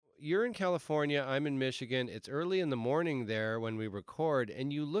you're in California, I'm in Michigan. It's early in the morning there when we record,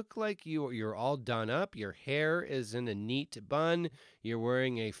 and you look like you're all done up. Your hair is in a neat bun. You're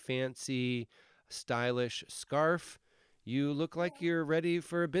wearing a fancy, stylish scarf. You look like you're ready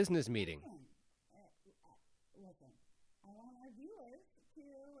for a business meeting. Listen, I want our viewers to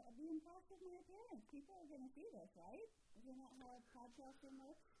be impressed with my appearance. People are going to see this, right? Isn't that how podcasting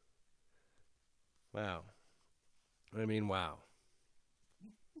works? Wow. I mean, wow.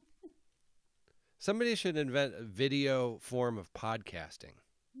 Somebody should invent a video form of podcasting,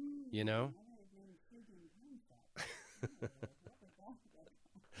 you know?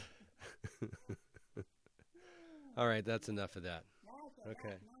 All right, that's enough of that.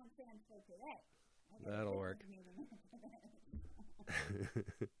 Okay. That'll work.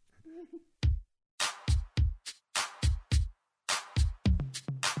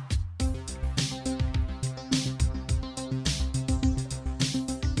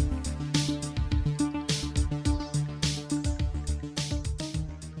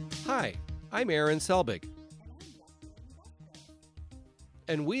 Hi, I'm Aaron Selbig.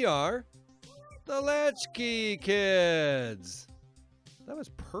 And we are the Latchkey Kids. That was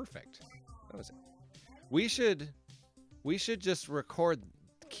perfect. We should just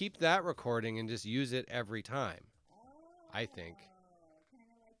keep that recording and just use it every time. I think.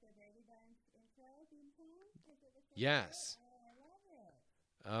 Yes.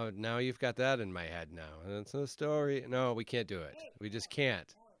 Oh, now you've got that in my head now. That's a story. No, we can't do it. We just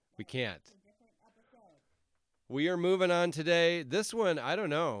can't. We can't. We are moving on today. This one, I don't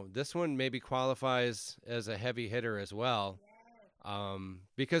know. This one maybe qualifies as a heavy hitter as well.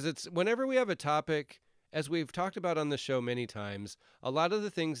 Because it's whenever we have a topic, as we've talked about on the show many times, a lot of the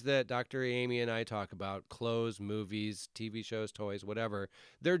things that Dr. Amy and I talk about, clothes, movies, TV shows, toys, whatever,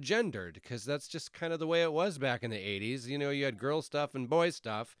 they're gendered because that's just kind of the way it was back in the 80s. You know, you had girl stuff and boy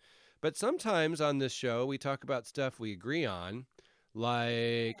stuff. But sometimes on this show, we talk about stuff we agree on,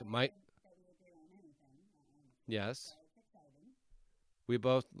 like Yes. We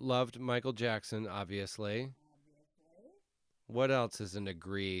both loved Michael Jackson, obviously. What else is an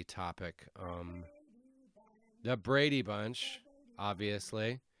agree topic? The Brady Bunch,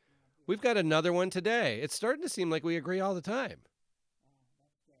 obviously. We've got another one today. It's starting to seem like we agree all the time.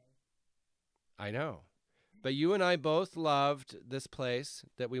 I know. But you and I both loved this place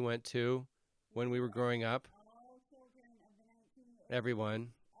that we went to when we were growing up. Everyone.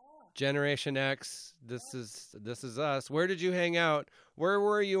 Generation X, this is us. Where did you hang out? Where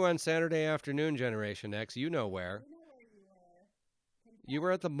were you on Saturday afternoon, Generation X? You know where. You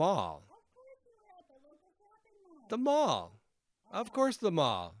were at the mall. The mall. Of course the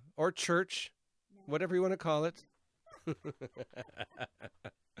mall. Or church. Whatever you want to call it.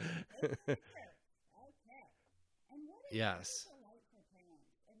 Yes.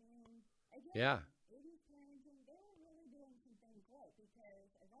 Yeah.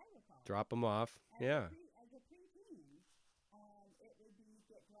 Drop them off. Yeah.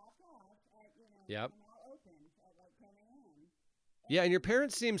 Yep. Yeah, and your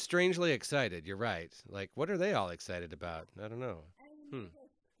parents seem strangely excited. You're right. Like, what are they all excited about? I don't know.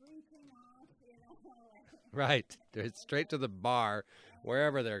 Right. They're straight to the bar,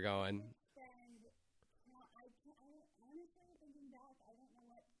 wherever they're going.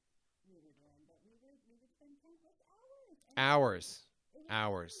 Hours.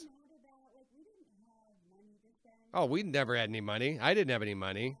 Oh, we never had any money. I didn't have any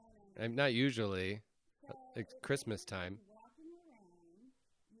money. I'm not usually. It's Christmas time.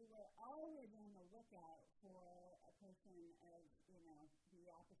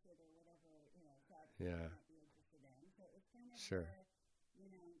 Yeah. Sure.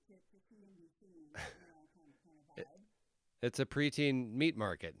 It's a preteen meat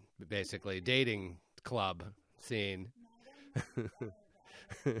market, basically. Dating club scene.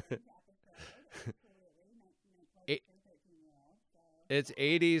 It's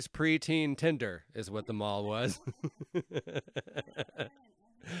 80s preteen Tinder is what the mall was.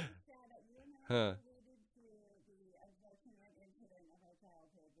 Huh.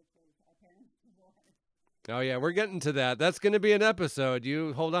 Oh, yeah, we're getting to that. That's going to be an episode.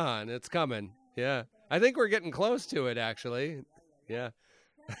 You hold on. It's coming. Yeah. I think we're getting close to it, actually. Yeah.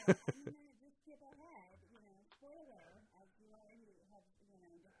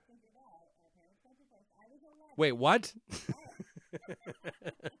 Wait, what?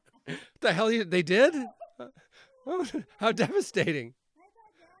 The hell they did? Oh, how devastating.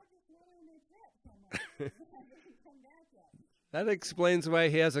 That explains why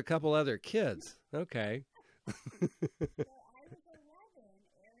he has a couple other kids. Okay.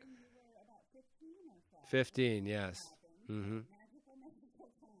 15, yes. Mm-hmm.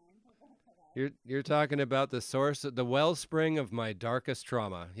 You're talking about the source, the wellspring of my darkest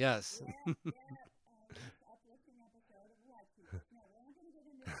trauma. Yes. Yeah, yeah. This uplifting episode of Life Keepers. No, we're not going to get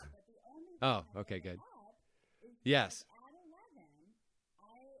into that. But the only thing Oh, I okay, bring good. up is Yes. at 11,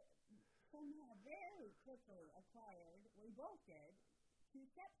 I somehow very quickly acquired, we both did, two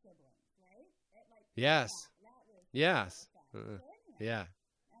step siblings, right? Yes. That was Yes. so anyway, Yeah.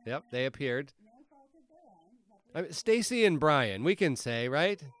 Yep. They appeared. no fault of their own. I mean, Stacy and Brian, we can say,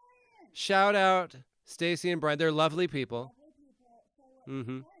 right? Shout out Stacy and Brian. They're lovely people. Lovely people. So what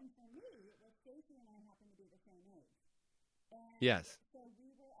Mm-hmm. was fun for me was Stacy and I happened to be the same age. And Yes. so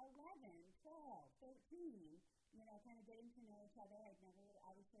we were 11, 12, 13, kind of getting to know each other. I'd never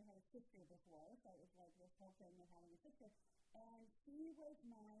obviously had a sister before, so it was like this whole thing of having a sister. And she was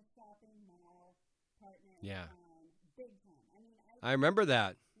my shopping mall partner. Yeah. Big time. I mean, I remember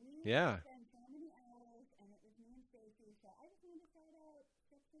that. we Yeah. spent so many hours, and it was me and Stacy. So I just wanted to shout out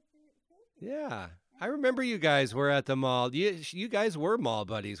stepsister Stacy. Yeah. I remember you guys were at the mall. You guys were mall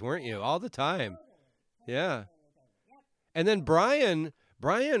buddies, weren't you? All the time. Yeah. And then Brian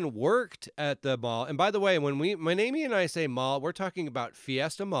worked at the mall. And by the way, when Amy and I say mall, we're talking about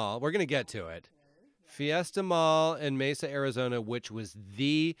Fiesta Mall. We're going to get to it. Fiesta Mall in Mesa, Arizona, which was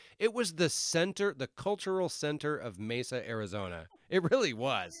the center, the cultural center of Mesa, Arizona. It really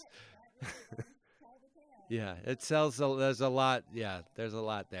was. Yeah, there's a lot. Yeah, there's a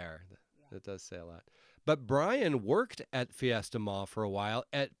lot there. It does say a lot. But Brian worked at Fiesta Mall for a while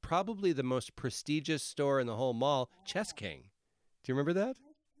at probably the most prestigious store in the whole mall, Chess King. Do you remember that?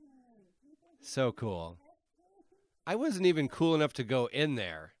 So cool. I wasn't even cool enough to go in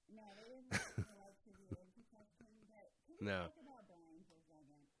there. No.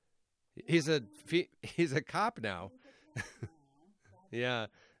 He's a cop now. Yeah.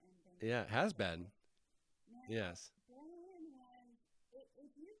 Yeah, has been. Yes.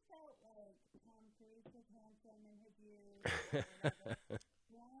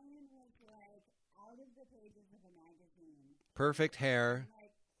 Perfect hair.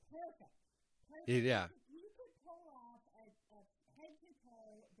 Yeah. You could pull off a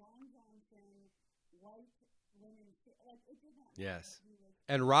head-to-toe Don Johnson white linen like it did not. Yes.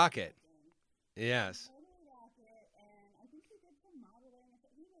 And Rocket. Yes. Totally Rocket, and I think he did some modeling.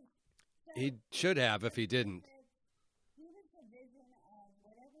 He should have if he didn't. He was the vision of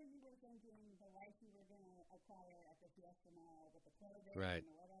whatever you were thinking, the life you were going to acquire at the Fiesta Mall with the clothing Right.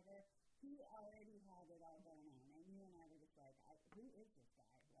 and whatever. He already had it all going on, and you and I were just like, who is this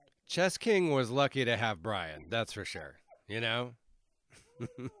guy? Chess King was lucky to have Brian, that's for sure. You know?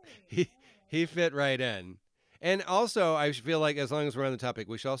 he fit right in. And also, I feel like as long as we're on the topic,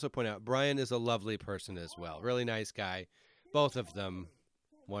 we should also point out Brian is a lovely person as well. Really nice guy. Both of them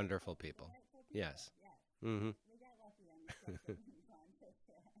wonderful people. Yes. Mm-hmm.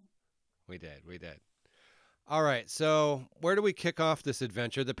 We did. All right, so where do we kick off this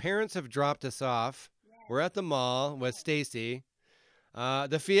adventure? The parents have dropped us off. We're at the mall with Stacy.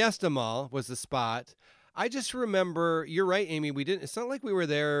 The Fiesta Mall was the spot. I just remember, you're right, Amy, it's not like we were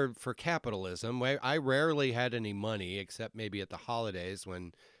there for capitalism. I rarely had any money, except maybe at the holidays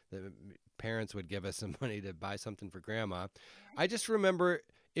when the parents would give us some money to buy something for grandma. I just remember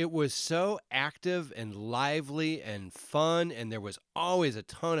it was so active and lively and fun, and there was always a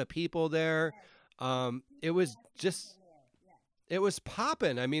ton of people there. It was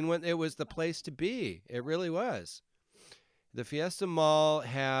popping. I mean, when it was the place to be, it really was. The Fiesta Mall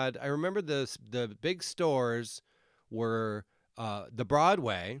had, I remember the big stores were the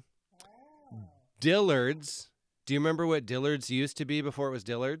Broadway, Dillard's. Do you remember what Dillard's used to be before it was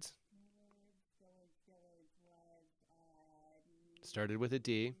Dillard's? Started with a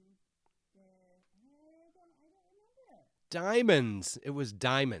D. Diamonds. It was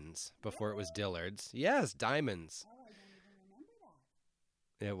Diamonds before it was Dillard's. Yes, Diamonds.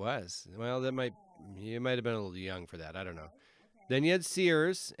 It was. Well, you might have been a little young for that. I don't know. Then you had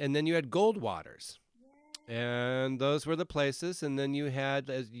Sears, and then you had Goldwater's, and those were the places. And then you had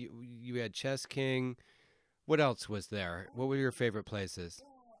you had Chess King. What else was there? What were your favorite places?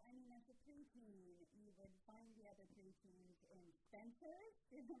 Well, I mean, as a preteen, you would find the other preteens in Spencer's.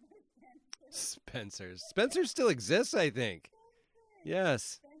 Spencer's. Spencer's still exists, I think.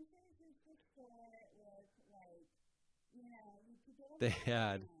 Yes. Spencer's is the store with, like, you could get They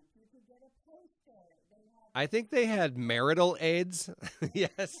had. you could get a poster. I think they had marital aids.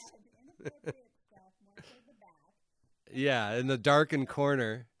 Yes. Yeah, in the darkened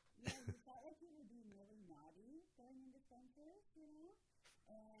corner.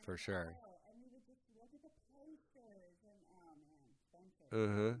 For sure.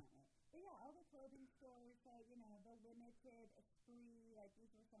 Uh-huh.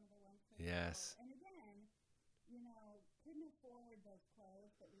 Yes. And again, couldn't afford those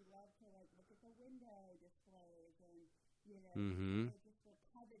clothes, but we loved to like look at the window displays and Mm-hmm. just were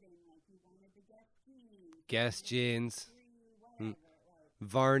coveting, like you wanted the Guess jeans. Guess jeans. Whatever.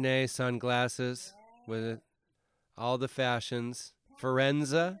 Varney sunglasses with all the fashions.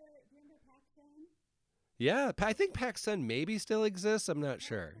 Forenza. Do you remember PacSun? Yeah, I think PacSun maybe still exists. I'm not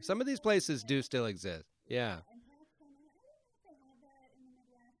sure. Some of these places do still exist. Yeah. And PacSun, I don't know if they have that in the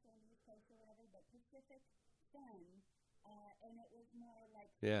Midwest or East Coast or whatever, but Pacific Sun, and it was more like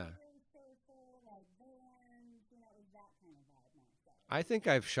surfer, like Vans, it was that kind of vibe more so. I think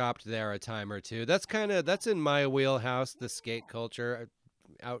I've shopped there a time or two. That's in my wheelhouse, the skate culture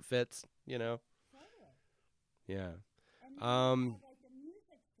outfits, Totally. Yeah. And like the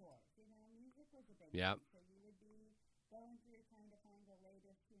music stores, music was a big Yep. thing. So you would be going through trying to find the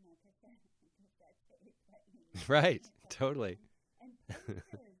latest, cassette tape that you need. Right. Totally. And posters.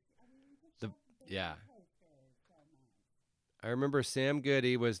 I mean, you could shop Yeah. posters so much. I remember Sam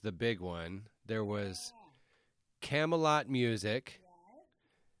Goody was the big one. There was Camelot Music.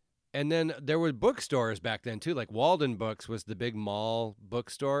 And then there were bookstores back then, too. Like Walden Books was the big mall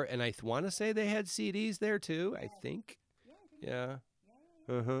bookstore. And I want to say they had CDs there, too, I think. Yeah.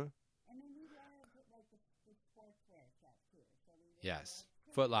 Uh-huh. And then we loved, like, the sportswear stuff, too. So Yes.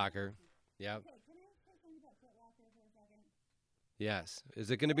 Foot Locker. Yep. Okay, can I say something about Foot Locker for a second? Yes. Is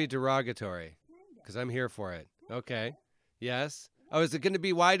it going to be derogatory? Because I'm here for it. Okay. Yes. Oh, is it going to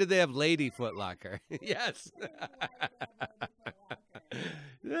be, why do they have Lady Foot Locker? Yes.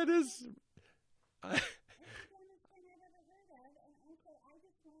 That is.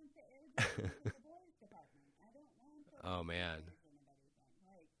 Oh, man.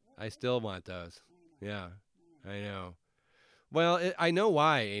 I still want those. Yeah, I know. Well, I know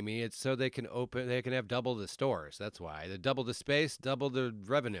why, Amy. It's so they can have double the stores. That's why. They double the space, double the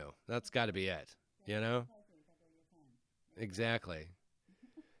revenue. That's got to be it. Exactly.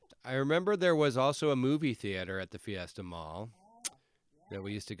 I remember there was also a movie theater at the Fiesta Mall that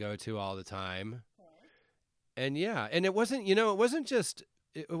we used to go to all the time. And and it wasn't, it wasn't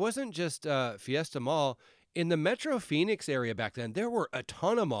just Fiesta Mall. In the Metro Phoenix area back then, there were a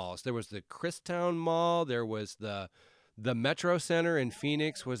ton of malls. There was the Christown Mall. There was the Metro Center in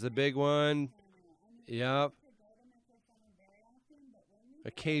Phoenix was the big one. Yep.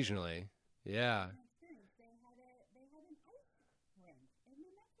 Occasionally. Yeah.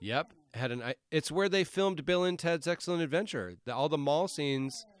 Yep. It's where they filmed Bill and Ted's Excellent Adventure. All the mall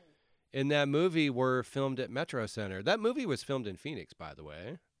scenes in that movie were filmed at Metro Center. That movie was filmed in Phoenix, by the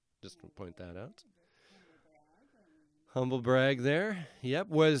way. Just to point that out. Humble brag there. Yep.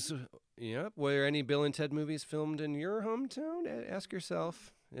 Were any Bill and Ted movies filmed in your hometown? Ask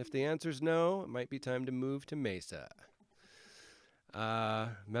yourself. If the answer's no, it might be time to move to Mesa.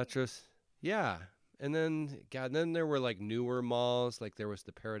 Metros. Yeah. And then there were like newer malls. Like there was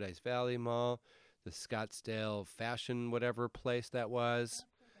the Paradise Valley Mall, the Scottsdale Fashion, whatever place that was.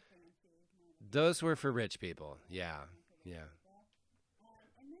 Those were for rich people. Yeah. Yeah.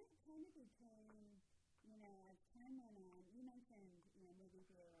 And that kind of became, as time went on, you mentioned, movie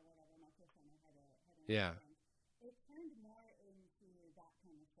theater or whatever, Metro Center had a Yeah. It turned more into that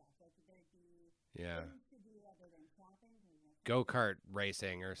kind of stuff. Like there'd be things to do other than shopping. Go-kart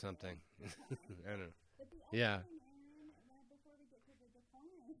racing or something. I don't know. But the Yeah. before we get to the decline,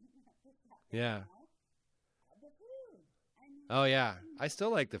 Yeah. the food. Oh, yeah. I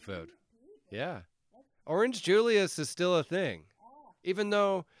still like the food. Yeah. Orange Julius is still a thing. Even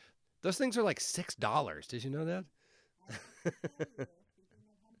though those things are like $6. Did you know that?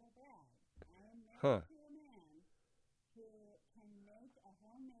 Huh.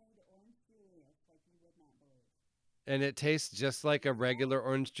 And it tastes just like a regular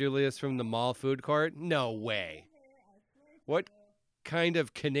Orange Julius from the mall food court? No way. What kind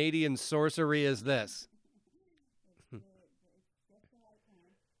of Canadian sorcery is this?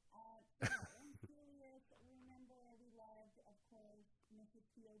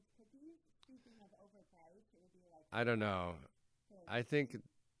 I don't know. I think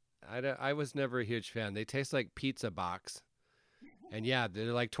I was never a huge fan. They taste like pizza box. And yeah,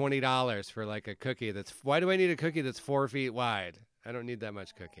 they're like $20 for like a cookie why do I need a cookie that's 4 feet wide? I don't need that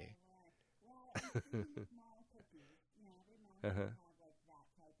much cookie. Uh-huh.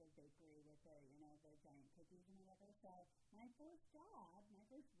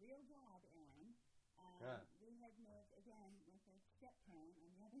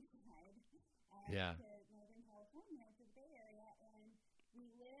 Yeah. To Northern California, to the Bay Area, and we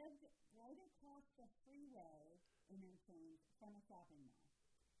lived right across the freeway in Ocean from a shopping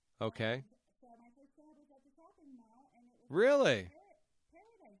mall. Okay. So my first job was at the shopping mall, and it was really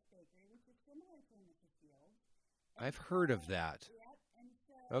Paradise Bakery. surgery, which is similar to Mrs. Fields. I've heard of that. Yep. And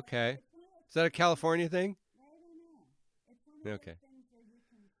so Okay. it's one of those Is that a California thing? I don't know. It's one of Okay. those things where you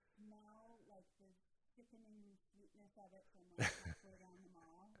can smell like the sickening sweetness of it from like halfway down the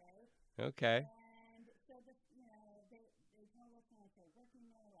mall, right? Okay. And so the they told us when I started working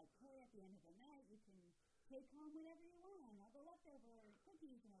there, like, hey, at the end of the night you can take home whatever you want, all the leftover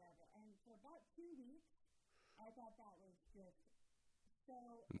cookies and whatever. And for about 2 weeks, I thought that was just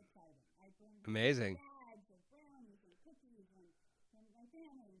so exciting. I bring Amazing. bags of brownies and cookies and from my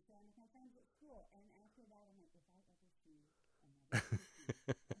family and so on, with my friends at school. And after that, I'm like, if I ever see another cookie,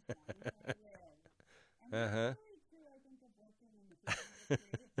 as long as I live. And that's really true, I think, of working in the food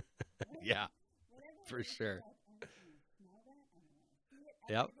industry. Yeah, Whatever for it is, sure. like, I want to smell that, I want to see it.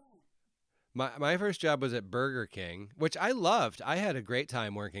 Yep. I don't. My first job was at Burger King, which I loved. I had a great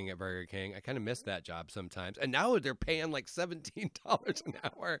time working at Burger King. I kind of miss that job sometimes. And now they're paying like $17 an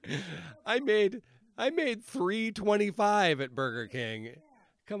hour. I made $3.25 at Burger King.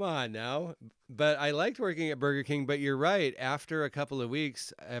 Come on now. But I liked working at Burger King, but you're right. After a couple of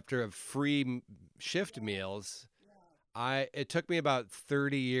weeks, after a free shift meals, it took me about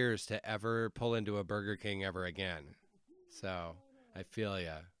 30 years to ever pull into a Burger King ever again. So I feel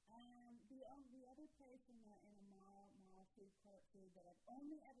ya. The other place in a mall food court food that I've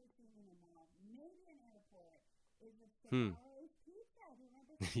only ever seen in a mall, maybe an airport, is a Cinnabon's pizza. Do you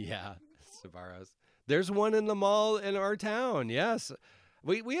remember Yeah, pizza? Sbarro's. There's one in the mall in our town. Yes.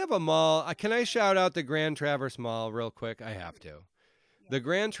 We have a mall. Can I shout out the Grand Traverse Mall real quick? I have to. The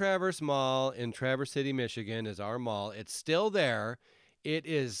Grand Traverse Mall in Traverse City, Michigan is our mall. It's still there. It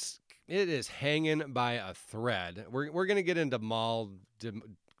is hanging by a thread. We're going to get into mall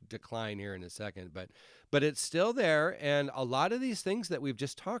decline here in a second, but it's still there, and a lot of these things that we've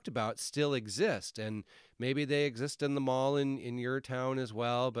just talked about still exist, and maybe they exist in the mall in your town as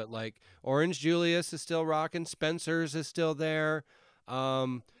well, but like Orange Julius is still rocking, Spencer's is still there. The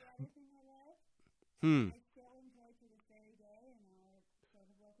other thing I love, I still enjoy to this very day in our sort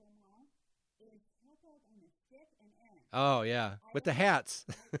of local mall, is hot dog on a stick and aaron. Oh yeah, with the hats.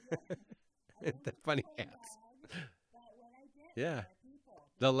 The funny hats. But what I get Yeah. are people.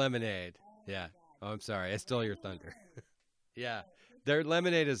 The lemonade. Yeah. Oh, I'm sorry. I stole your thunder. Yeah. Their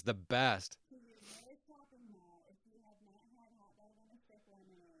lemonade is the best. To your nearest shopping mall, if you have not had hot dog on a stick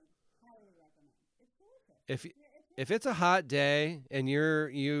lemonade, highly recommend. It's delicious. If it's a hot day and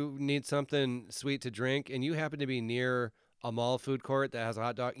you need something sweet to drink and you happen to be near a mall food court that has a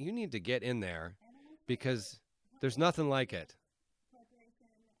hot dog, you need to get in there because there's nothing like it. Corporation,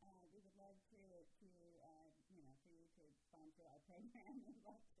 we would love to for you to sponsor our program as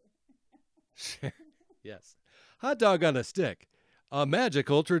well too. Sure. Yes. Hot dog on a stick. A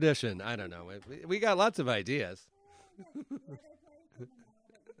magical tradition. I don't know. We got lots of ideas. The other place in the mall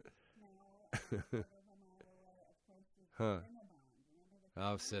that we smell Huh. Cinnabon.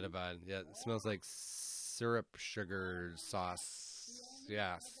 Oh, Cinnabon. Yeah, it smells like syrup, sugar, sauce.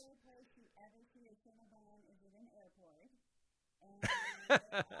 Yes. The only place you ever see a Cinnabon is at an airport. And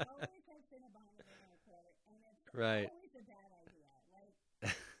they always have Cinnabon at an airport. And it's Right. always a bad idea. Like,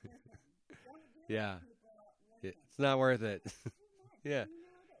 listen, don't do Yeah. it, people. Listen. It's not worth it. Too much. Yeah. Do you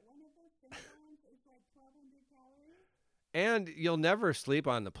know that one of those Cinnabons is like 1,200 calories? And you'll never sleep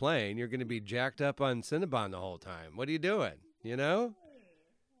on the plane. You're going to be jacked up on Cinnabon the whole time. What are you doing? You know? Oh my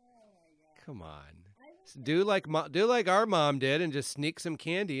God. Come on. Do like our mom did and just sneak some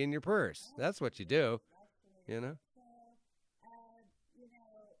candy in your purse. That's what you do. You know?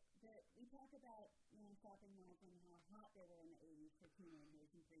 So, we talk about shopping malls and how hot they were in the 80s for teenagers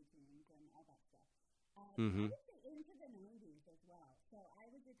and preteens and all that stuff. Mm-hmm. I would say into the 90s as well. So I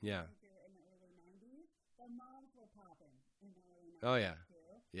was a Yeah. teenager in the early 90s. The malls were popping in the early 90s Oh, yeah.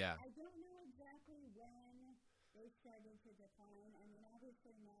 too. Yeah. I don't know exactly when they started to decline. I mean,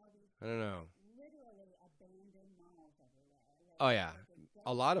 obviously now these I don't know. literally abandoned malls everywhere. Like, Oh, yeah. there's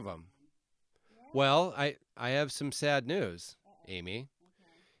A lot of them. Yeah. Well, I have some sad news, Amy.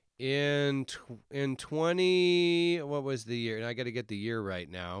 Okay. In 20, what was the year? And I got to get the year right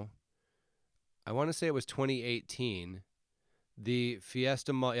now. I want to say it was 2018. The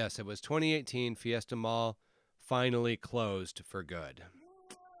Fiesta Mall, yes, it was 2018. Fiesta Mall finally closed for good.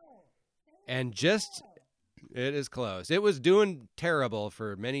 Whoa. And just, it is closed. It was doing terrible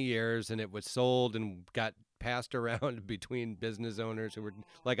for many years, and it was sold and got passed around between business owners who were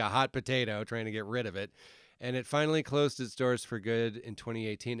like a hot potato trying to get rid of it. And it finally closed its doors for good in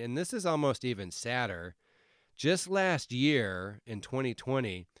 2018. And this is almost even sadder. Just last year, in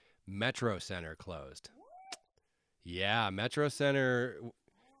 2020, Metro Center closed. Yeah, Metro Center,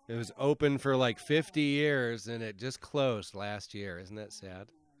 it was open for like 50 years, and it just closed last year. Isn't that sad?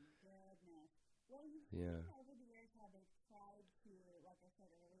 Yeah. Over the years, how they've tried to, like I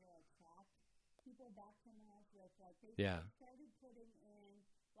said earlier, attract people back to Mass with, like, they started putting in,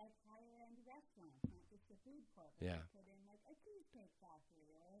 like, higher-end restaurants, not just the food court, but they put in, like, a cheesecake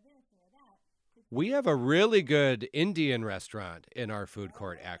factory or this or that. We have a really good Indian restaurant in our food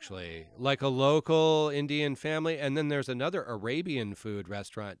court, actually, like a local Indian family. And then there's another Arabian food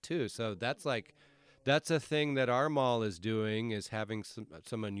restaurant, too. So that's a thing that our mall is doing, is having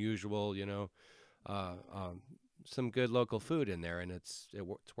some unusual, some good local food in there. And it's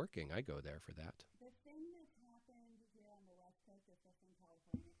working. I go there for that. The thing that's happened here on the West Coast, especially in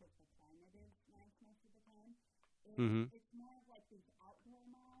California, because the climate is nice most of the time, is it's more of like these outdoor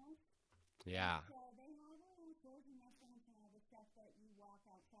malls. Yeah. So they have a little stores and restaurants and all the stuff that you walk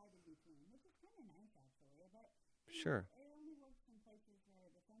outside in between, which is kind of nice, actually. But sure, it only works in places where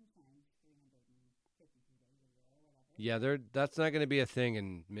the sun shines 352 days a year or whatever. Yeah, that's not going to be a thing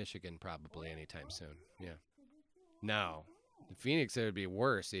in Michigan probably anytime soon. Yeah. No. In Phoenix, it would be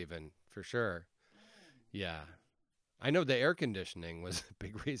worse even, for sure. Yeah. I know the air conditioning was a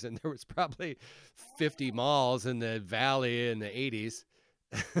big reason. There was probably 50 malls in the valley in the 80s.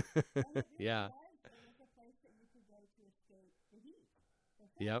 Yeah.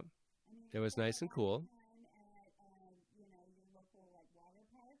 Yep. It was nice and cool.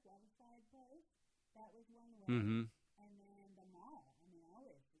 Mm-hmm. And then the mall. I mean,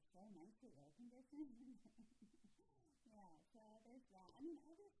 always it's so nicely air conditioned. Yeah, so there's that. I mean,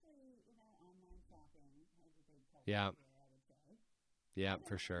 obviously, online shopping has a big part yeah. here, I would say. Yeah,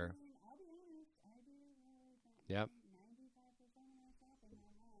 for sure. I mean, I'll be honest, I do yep. 95% of my shopping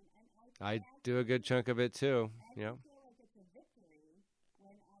online. And I do a good chunk of it, too. Yeah. I feel like it's a victory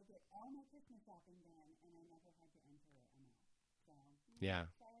when I get all my Christmas shopping done and I never had to enter a mall. So, yeah.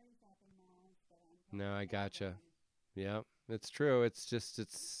 Sorry, shopping malls, but no, I gotcha. Yeah, it's true. It's just,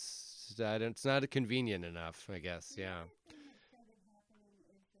 it's not convenient enough, I guess. Yeah.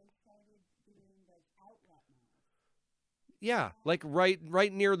 Yeah, like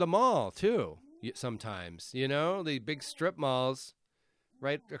right near the mall too. Sometimes, the big strip malls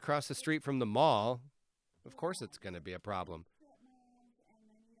right across the street from the mall. Of course, it's going to be a problem.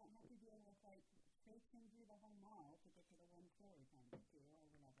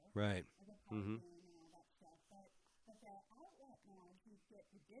 Right. Mm-hmm.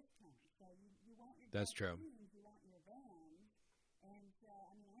 That's true. And so,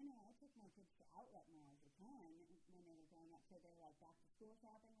 I mean, I know I took my kids to outlet malls a ton when they were growing up, so they're like back to school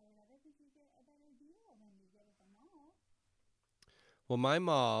shopping or whatever, because you get a better deal than you get at the mall. Well, my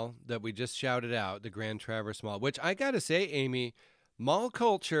mall that we just shouted out, the Grand Traverse Mall, which I got to say, Amy, mall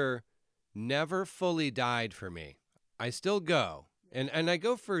culture never fully died for me. I still go. And I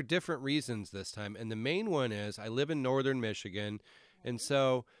go for different reasons this time. And the main one is I live in northern Michigan. And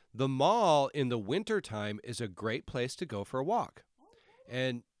so the mall in the wintertime is a great place to go for a walk.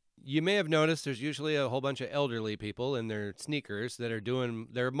 And you may have noticed there's usually a whole bunch of elderly people in their sneakers that are doing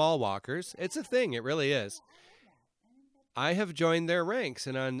their mall walkers. It's a thing. It really is. I have joined their ranks.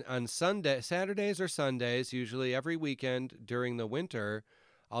 And on Saturdays or Sundays, usually every weekend during the winter,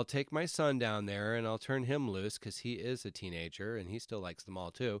 I'll take my son down there and I'll turn him loose because he is a teenager and he still likes the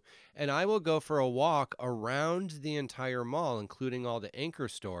mall too. And I will go for a walk around the entire mall, including all the anchor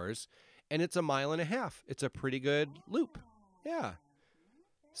stores. And it's 1.5 miles. It's a pretty good loop. Yeah.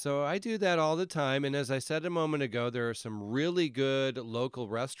 So I do that all the time. And as I said a moment ago, there are some really good local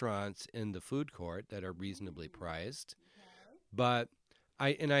restaurants in the food court that are reasonably priced. But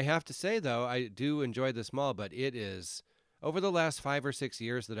I have to say, though, I do enjoy this mall, but it is... Over the last 5 or 6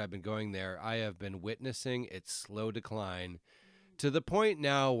 years that I've been going there, I have been witnessing its slow decline to the point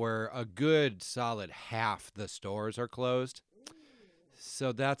now where a good solid half the stores are closed.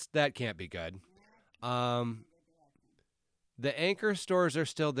 So that can't be good. The anchor stores are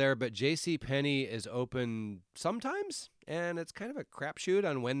still there, but JCPenney is open sometimes, and it's kind of a crapshoot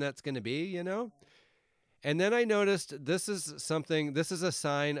on when that's going to be, And then I noticed this is a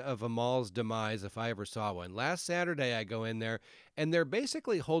sign of a mall's demise if I ever saw one. Last Saturday, I go in there, and they're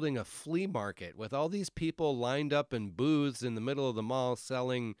basically holding a flea market with all these people lined up in booths in the middle of the mall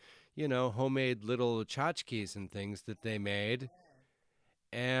selling, homemade little tchotchkes and things that they made.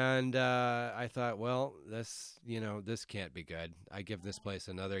 And I thought, well, this can't be good. I give this place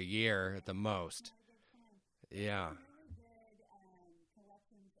another year at the most. Yeah.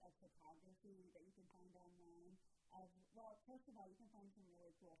 First of all, you can find some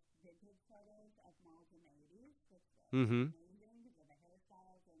really cool vintage photos of malls in the 80s. Amazing with the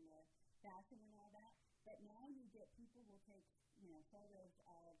hairstyles and the fashion and all that. But now you get people will take, photos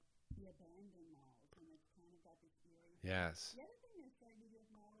of the abandoned malls, and it's kind of got this eerie. Yes. The other thing they're starting to do with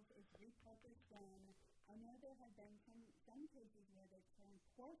malls is repurpose them I know there have been some cases where they turn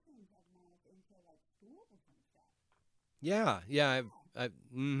portions of malls into like schools and stuff. Yeah.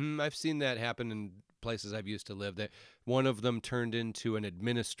 I've seen that happen in places I've used to live. That one of them turned into an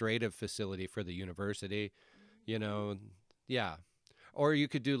administrative facility for the university. You know, yeah. Or you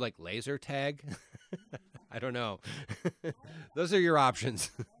could do like laser tag. I don't know. Those are your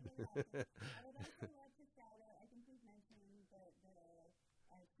options. I would also love to shout out, I think we've mentioned the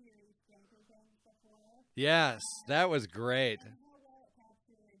series Stranger Things before. Yes, that was great. And how well it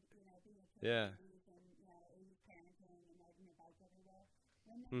captured, being a kid Yeah. and, 80s parenting and riding your bike everywhere.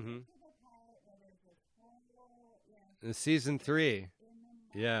 When they Mm-hmm. get to the part where there's this whole, Season 3. in the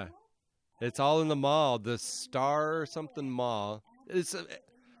mall, Yeah. It's all in the mall, the Star something mall. It's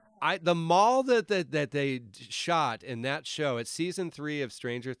the mall that they shot in that show. It's season 3 of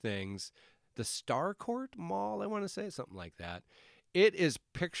Stranger Things, the Starcourt Mall. I want to say something like that. It is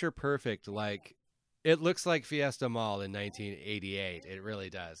picture perfect. Like it looks like Fiesta Mall in 1988. It really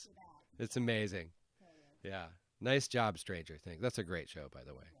does. It's amazing. Yeah, nice job, Stranger Things. That's a great show, by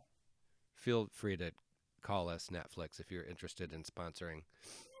the way. Feel free to call us Netflix if you're interested in sponsoring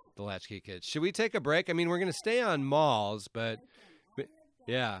the Latchkey Kids. Should we take a break? I mean, we're going to stay on malls, but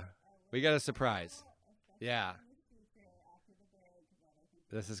yeah, we got a surprise. Yeah.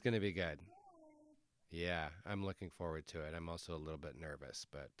 This is going to be good. Yeah, I'm looking forward to it. I'm also a little bit nervous,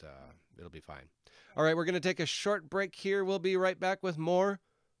 but it'll be fine. All right, we're going to take a short break here. We'll be right back with more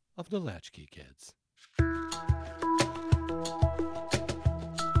of the Latchkey Kids.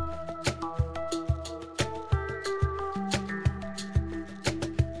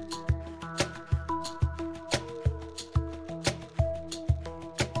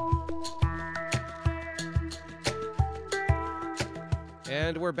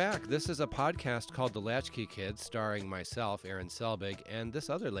 And we're back. This is a podcast called The Latchkey Kids, starring myself, Aaron Selbig, and this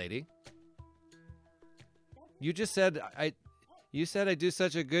other lady. You just said I do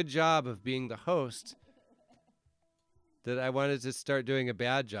such a good job of being the host that I wanted to start doing a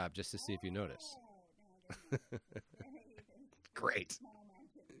bad job just to see if you notice. Great.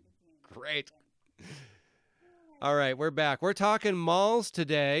 All right, we're back. We're talking malls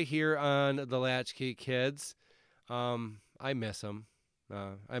today here on The Latchkey Kids. I miss them.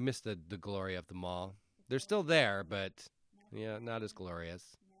 I miss the glory of the mall. They're still there, but yeah, not as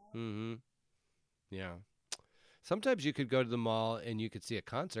glorious. Mm-hmm. Yeah. Sometimes you could go to the mall and you could see a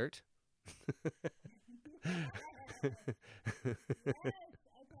concert.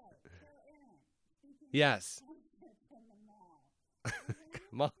 Yes.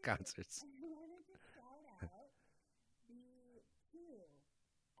 Mall concerts.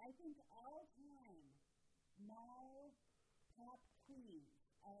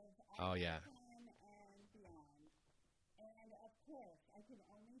 Oh, yeah. And beyond. And of course, I can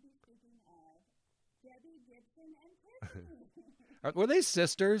only be speaking of Debbie Gibson and Tiffany. Were they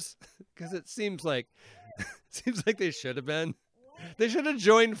sisters? Because it seems like they should have been. They should have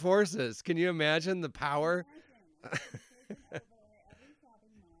joined forces. Can you imagine the power?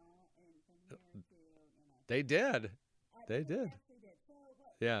 They did. They did.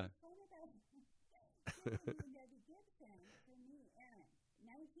 Yeah.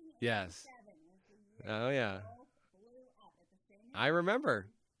 Yes. Oh, yeah. I remember.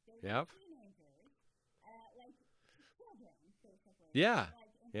 Yep. Yeah.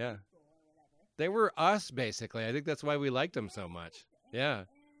 Yeah. They were us, basically. I think that's why we liked them so much. Yeah.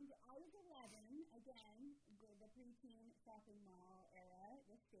 And I was 11, again, the preteen shopping mall era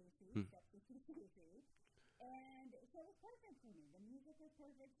with Stacy, Stacy. And so it was perfect for me. The music was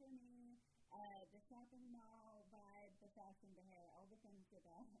perfect for me. The shopping mall vibe, the fashion, the hair, all the things that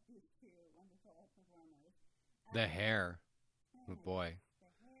these two wonderful performers. The hair. Oh, boy.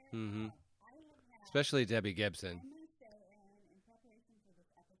 The hair. Mm-hmm. I have had, Especially Debbie Gibson. I must say, Aaron, in preparation for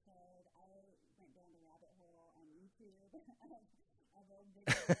this episode, I went down the rabbit hole on YouTube of old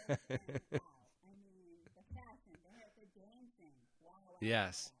videos. And, wow. I mean, the fashion, the hair, the dancing. Wow.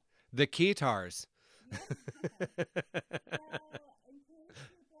 Yes. The keytars. Yes. So, in case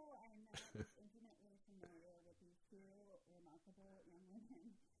people are not intimately familiar with these two remarkable young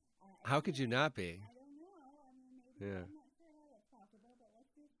women, How could you not be? I don't know. I mean, maybe Yeah. I'm not sure how that's possible, but let's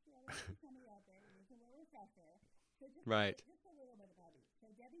just somebody out there who needs a little refresher. So just Right. just a little bit about each.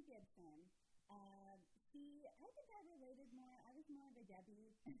 So Debbie Gibson, I think I related more. I was more of a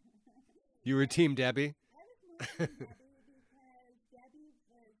Debbie. You were Team Debbie? I was more Team Debbie because Debbie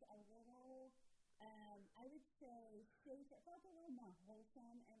was a little, I would say, safe. It felt a little more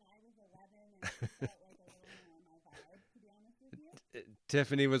wholesome, and I was 11, and she felt like a little more on my vibe, to be honest with you.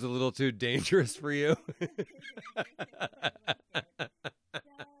 Tiffany was a little too dangerous for you. So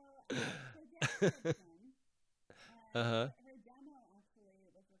Debbie Gibson, Uh-huh. Her demo actually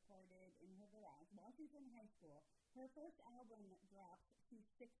was recorded in her garage while she's in high school. Her first album dropped. She's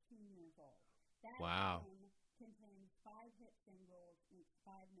 16 years old. That Wow. album contains 5 hit singles, makes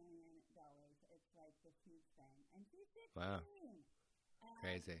 $5 million. It's like this huge thing. And she's 16. Wow.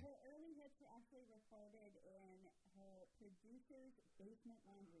 Crazy. Her early hits were actually recorded in her producer's basement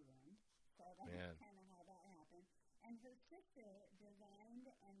laundry room. So that's kind of how that happened. And her sister designed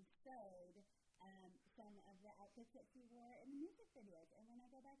and sewed some of the outfits that she wore in the music videos. And when I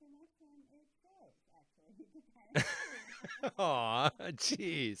go back and watch them, it shows, actually. It's kind of sweet. Aw,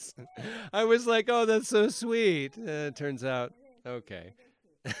 jeez. I was like, oh, that's so sweet. Turns out, okay.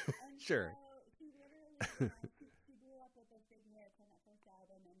 Sure. So she literally, she grew up with those big hits on that first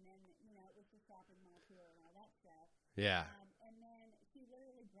album, and then, it was the shopping mall tour and all that stuff. Yeah. And then she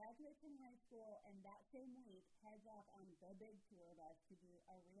literally graduates from high school, and that same week heads off on the big tour bus to do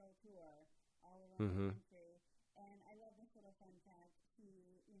a real tour all around the country. And I love this little fun fact. Here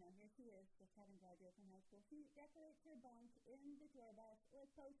she is, just having graduated from high school. She decorates her bunk in the tour bus with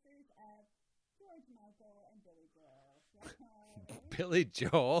posters of George Michael and Billy Joel. Billy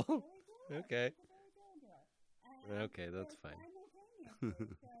Joel? Billy Joel. Okay. Billy Joel girl. Okay, that's fine.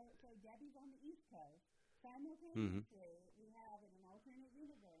 Simultaneously, so Debbie's on the East Coast. Simultaneously, we have in an alternate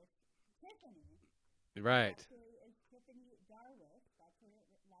universe Tiffany. Right. Actually, is Tiffany Darwis. That's her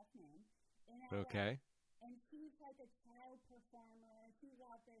last name. Okay. And she's like a child performer. She's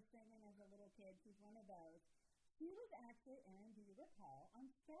out there singing as a little kid. She's one of those. She was actually, Aaron, do you recall, on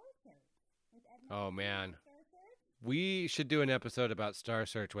Star Search with Ed McMahon? Oh, man. Star Search? We should do an episode about Star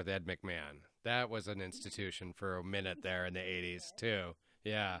Search with Ed McMahon. That was an institution for a minute there in the 80s, too.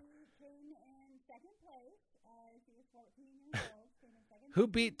 Yeah. She came in second place. She was 14 years old. Came in second Who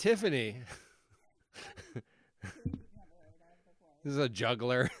beat Tiffany? This is a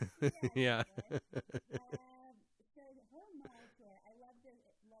juggler. Yeah. So her mall tour, I love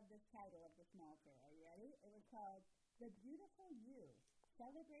this title of this mall tour. Are you ready? It was called The Beautiful You,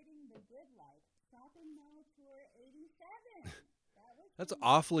 Celebrating the Good Life, Shopping Mall Tour 87. That's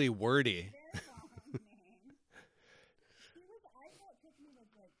awfully wordy. Very long name. I thought Tiffany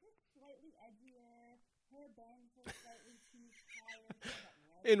was like just slightly edgier. Her bangs were slightly too tired.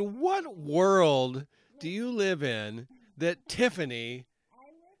 In what world do you live in that Tiffany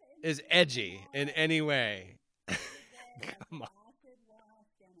is edgy in any way? Come on.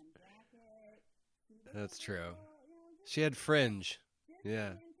 That's true. She had fringe.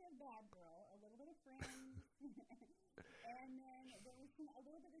 Yeah. And then there was a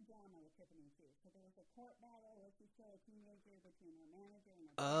little bit of drama with Tiffany too. So there was a court battle where she's still a teenager between her manager and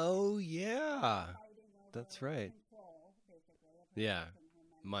her Oh, yeah. That's right. control, basically. Of her Yeah. and her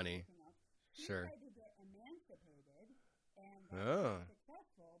Money. She Sure. tried to get emancipated, and Oh. was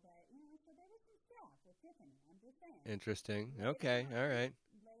successful, but so there was some stuff with Tiffany. I'm just saying. Interesting. Okay. All right.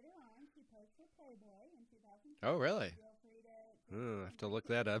 Later on, she posed for Playboy in 2002. Oh, really? Feel free to I have to look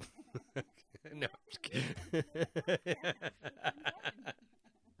that up. No, I'm just kidding.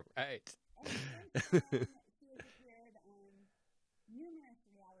 Right. And since then, she has appeared on numerous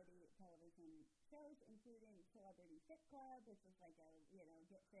reality television shows, including Celebrity Fit Club, which is like a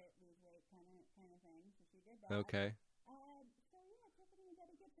get fit, lose weight kind of thing. So she did that. Okay. So yeah, Tiffany and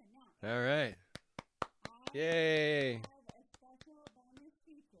Debbie Gibson. Now, All right. I Yay. have a special bonus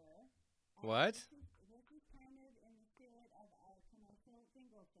feature. What? This is kind of in the spirit of our commercial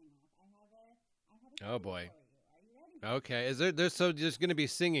jingle sing-off. I have a Oh, song boy. for you. Are you ready? Okay. There's going to be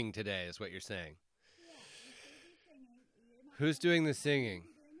singing today is what you're saying. Yeah, we should be singing. You're not Who's doing the singing?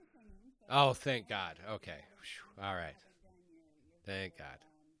 doing the singing, so Oh, thank God. Okay. Whew. All right. haven't done your Thank God.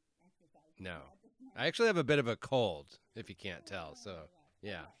 exercise. No. At this moment. I actually have a bit of a cold, if you can't tell. So,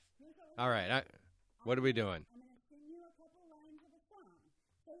 yeah. Here's what we're All right. What are we doing? I'm going to sing you a couple lines of a song.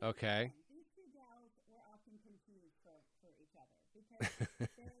 So here's Okay. the thing. These two gals were often confused for each other because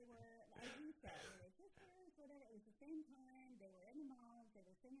they were, as you said, they were sisters, whatever. It was the same time. They were in the malls. They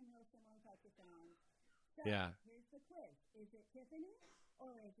were singing real similar types of songs. So Yeah. here's the quiz. Is it Tiffany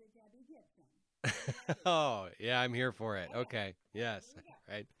or is it Debbie Gibson? Oh, yeah, I'm here for it. Okay. Yes.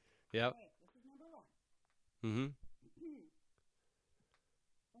 Right. Yep. Okay, this is number one. Mm-hmm.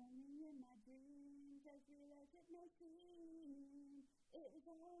 Only in my dreams I realized it may seem it was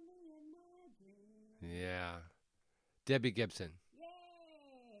only in my dreams. Yeah. Debbie Gibson.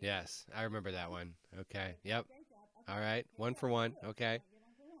 Yay! Yes, I remember that one. Okay. Yep. Great job. Okay. All right. 1 for 1. Okay. You're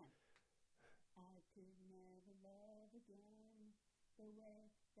 1 for 1. I could never love again the way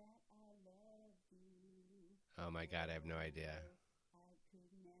that I loved you. Oh my God, I have no idea. I could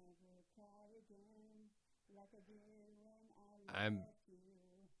never cry again like I did when I I'm loved you.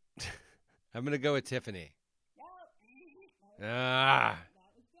 I'm gonna go with Tiffany. No, Ah.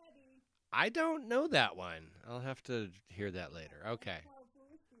 That was Debbie. I don't know that one. I'll have to hear that later. Okay. It's called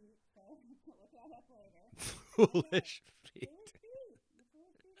Foolish Feet, so look that up later. Foolish feet. Foolish Feet. The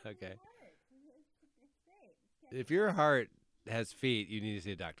Foolish Feet of Okay. your heart. It's great. It's If your heart has feet, you need to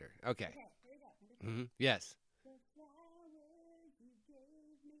see a doctor. Okay. Okay, here we go. Yes. The flowers you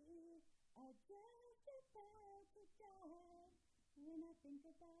gave me are just about to die. When I think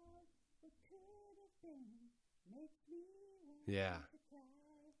about what could have been, makes me want Yeah. to cry.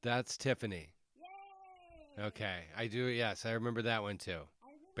 That's Tiffany. Yay! Okay. I do. Yes. I remember that one too. I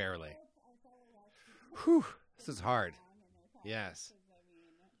really Barely. hope our fellow listeners Whew. This is hard. down in their comments, Yes. 'cause, I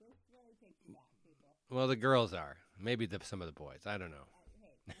mean, this really takes you back, people. Well, the girls are. Maybe some of the boys. I don't know. Hey,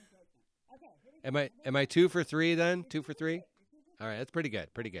 no judgment. Okay, here we go. Am I 2 for 3 then? 2 for 3? You're 2 for 3. All right. That's pretty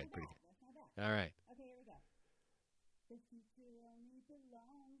good. Pretty good. Pretty good. That's not bad. All right. Okay, here we go. The future only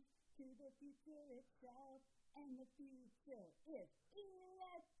belongs to the future itself, and the future is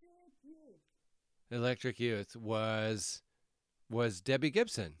electric youth. Electric Youth was Debbie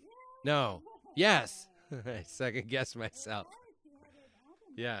Gibson. No. Yes. I second guessed myself. She had an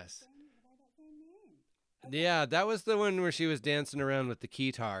album Yes. by that same name. Yeah, that was the one where she was dancing around with the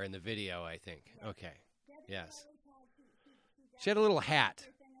guitar in the video, I think. Okay. Debbie Yes. always had, She had a little hat.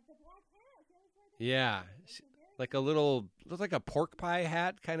 thing up the black hat. She always had Yeah. Like a little, looked like a pork pie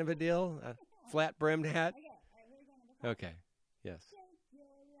hat kind of a deal. A flat brimmed hat. Okay, all right, here we go. Number 5. Okay. Yes. Shake your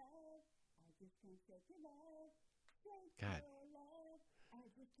love. I just can't shake your love. Shake God. your love. I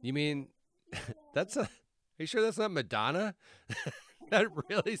just You can't mean, shake your that's love. are you sure that's not Madonna? That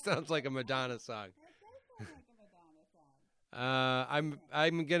really sounds like a Madonna song. That does sound like a Madonna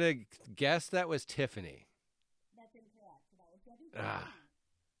song. I'm gonna guess that was Tiffany. That's incorrect. So that was Debbie Ah.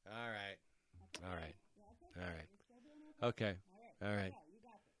 Gibson. All right. That's All okay. right. Yeah, that's All okay. right. You're still doing okay. Okay. All right. Okay, you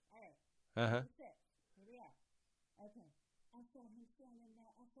got this. All right. Uh-huh. Number 6. Here we are. Okay. I saw him standing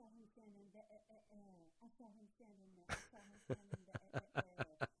there. I saw him standing there. I saw him standing there. I saw him standing there.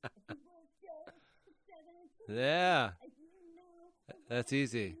 He was just 17. Yeah. You know, That's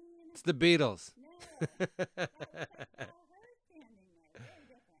easy. It's the Beatles. no. That was I saw her standing there. Very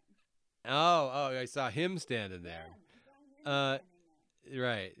different. Oh, I saw him standing there. Him. I saw him standing there.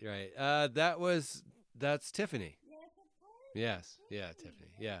 Right. That's Tiffany. Yes, of course. Yes. Yeah,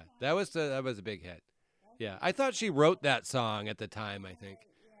 Tiffany. Yeah. That was a big hit. Yeah. I thought she wrote that song at the time, I think.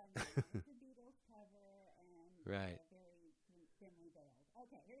 Yeah, it's a Beatles cover and Right. very thinly veiled.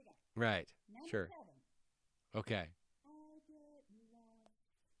 Okay, here we go. Right. Number Sure. 7. Okay. I get lost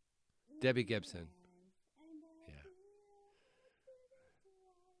in Debbie the Gibson. lines, and I Yeah. feel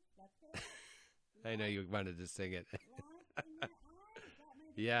That's it. I know you wanted to sing it. Lost in your eyes. That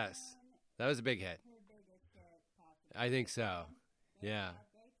might be Yes. That was a big hit. her biggest hit, possibly. I think so. Great Yeah. job,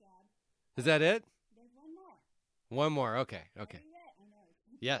 great job. Is that it? There's one more. One more. Okay. Okay. Hurry it. I know.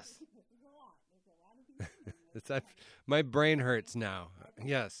 Yes. This is a lot. There's a lot of things in this. My brain hurts now.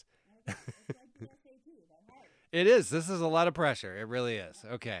 Yes. Okay, it's like the SAT. They're hard. It is. This is a lot of pressure. It really is.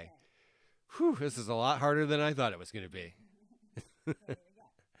 Okay. Whew, this is a lot harder than I thought it was going to be. So here we go.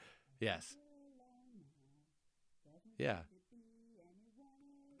 Yes. Doesn't Yeah. need to be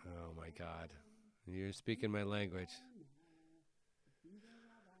anyone Oh my God. You're speaking my language.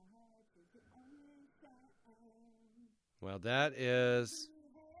 Well, that is.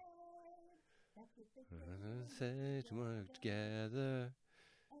 Say to work together.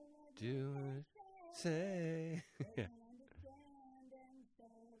 Do it. Say. Yeah.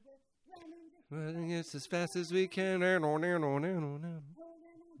 Running as fast as we can. Running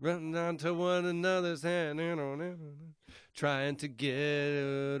onto one another's hand. Trying to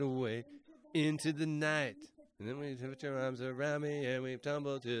get away into the night. And then we put your arms around me and we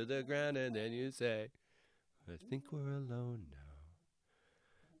tumble to the ground. And then you say, I think we're alone now.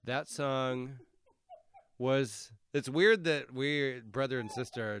 That song was. It's weird that we're brother and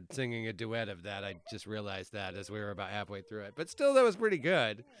sister are singing a duet of that. I just realized that as we were about halfway through it. But still, that was pretty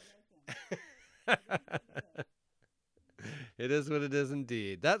good. It is what it is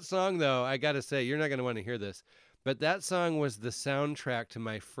indeed. That song, though, I got to say, you're not going to want to hear this, but that song was the soundtrack to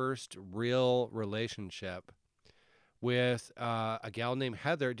my first real relationship with a gal named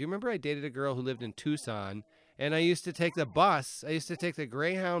Heather. Do you remember I dated a girl who lived in Tucson, and I used to take the bus. I used to take the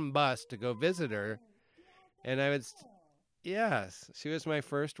Greyhound bus to go visit her, and I would... Yes, she was my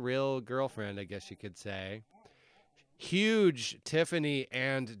first real girlfriend, I guess you could say. Huge Tiffany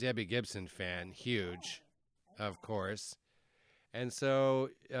and Debbie Gibson fan. Huge, of course. And so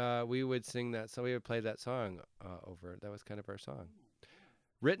we would sing that. So we would play that song over. That was kind of our song.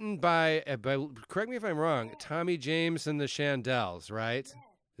 Written by, correct me if I'm wrong, Tommy James and the Shandells, right?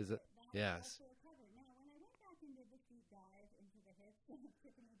 Is it? Yes. Now, when I went back into this deep dive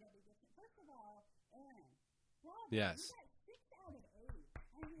Yes. You got 6 out of 8.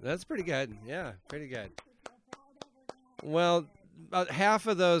 I mean, That's pretty good. Yeah, pretty good. to feel proud over that. Well, about half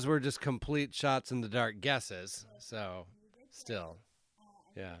of those were just complete shots in the dark guesses. So, still.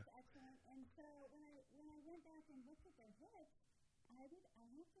 Yeah. That's excellent. And so when I went back and looked at their hits, I have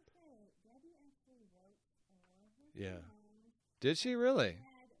to say, Debbie actually wrote a lot of her Yeah. songs. Did she really?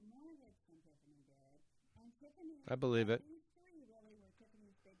 Had more hits than Tiffany did. And Tiffany, I believe it. these 3 really were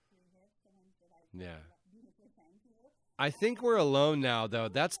Tiffany's big 3 hits, the ones that I Yeah. beautifully sang to you. I think We're Alone Now, though.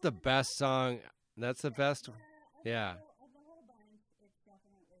 That's the best song. That's the best. Yeah. Of the whole bunch, it's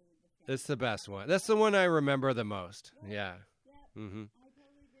definitely the same. It's the best one. That's the one I remember the most. Yeah. Yep. Mm-hmm. I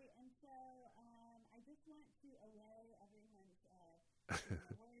totally agree. And so I just want to allay everyone's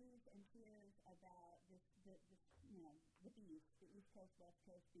worries and fears about this the beef, the East Coast, West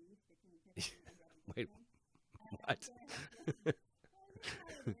Coast beef between Tiffany and Debbie Wait, Gibson. what? Well, you know how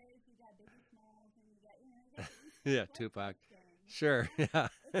it is. You got Biggie Smalls and you got the East Coast, Yeah, West Tupac. Coast thing. Sure. Yeah. It's like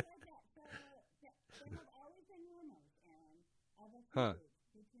that. So there have always been rumors, Aaron, of a Huh.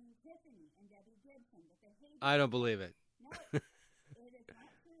 feud between Tiffany and Debbie Gibson, but they hate I don't believe it. No, it is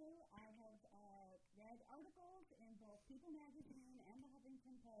not true. I have read articles in both People Magazine and the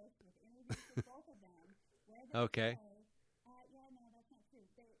Huffington Post with interviews with both of them where they Okay. say, yeah, no, that's not true.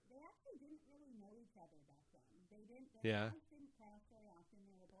 They actually didn't really know each other back then. Their Yeah. paths didn't cross very often.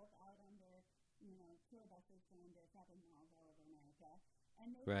 They were both out on their, tour buses going to shopping malls all over America.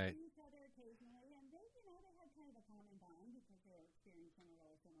 And they Right. see each other occasionally, and they had kind of a common bond because they were experiencing a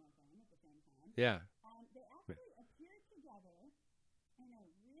really similar thing at the same time. Yeah. They actually appeared together in a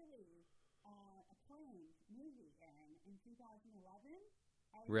really acclaimed movie, Aaron, in 2011.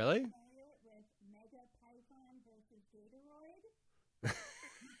 Are you Really? familiar with Mega Python versus Gatoroid?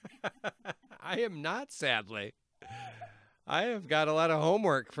 I am not, sadly. I have got a lot of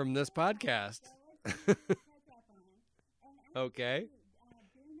homework from this podcast. So let's catch up on. And Okay.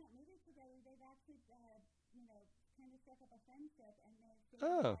 doing that movie together, they've actually, kind of struck up a friendship, and they've stayed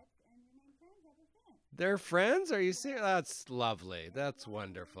Oh. in touch and remained friends ever since. They're friends? Are you serious? That's lovely. That's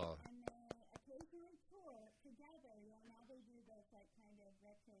wonderful. And they occasionally tour together. Now they do those kind of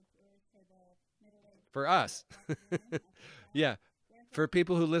retro tours for the middle-aged. For us. Yeah. For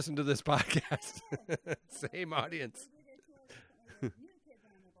people who listen to this podcast. Same audience. They did a tour recently with New Kids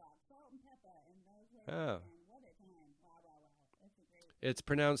on the Block, Salt and Peppa, and those hits. Oh. And what a time! Wow! That's a great. It's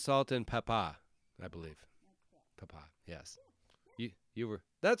pronounced Salt and Peppa, I believe. That's cool. Peppa, yes. You were.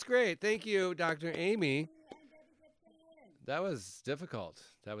 That's great. Thank you, Dr. Amy. That was difficult.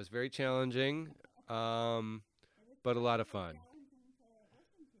 That was very challenging, but a lot of fun.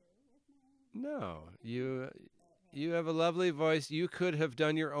 No, you have a lovely voice. You could have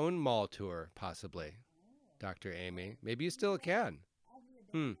done your own mall tour, possibly, Dr. Amy. Maybe you still can.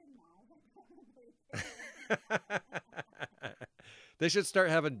 They should start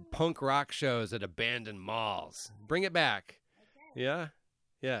having punk rock shows at abandoned malls. Bring it back. Yeah?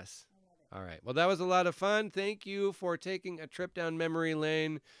 Yes. All right. Well, that was a lot of fun. Thank you for taking a trip down memory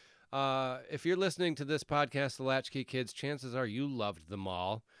lane. If you're listening to this podcast, The Latchkey Kids, chances are you loved the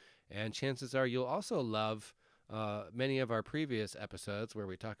mall. And chances are you'll also love many of our previous episodes where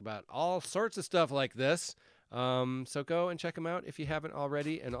we talk about all sorts of stuff like this. So go and check them out if you haven't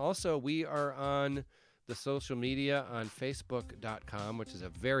already. And also, we are on the social media on Facebook.com, which is a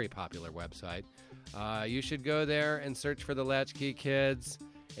very popular website. You should go there and search for the Latchkey Kids,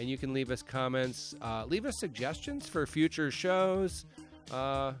 and you can leave us comments. Leave us suggestions for future shows.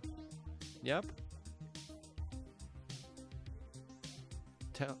 Yep.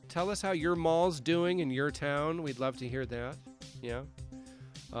 Tell us how your mall's doing in your town. We'd love to hear that. Yeah.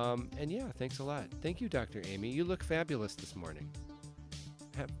 And yeah, thanks a lot. Thank you, Dr. Amy. You look fabulous this morning.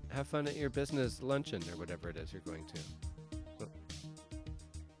 Have fun at your business luncheon or whatever it is you're going to.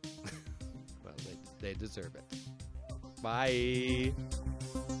 Well, they deserve it. Bye.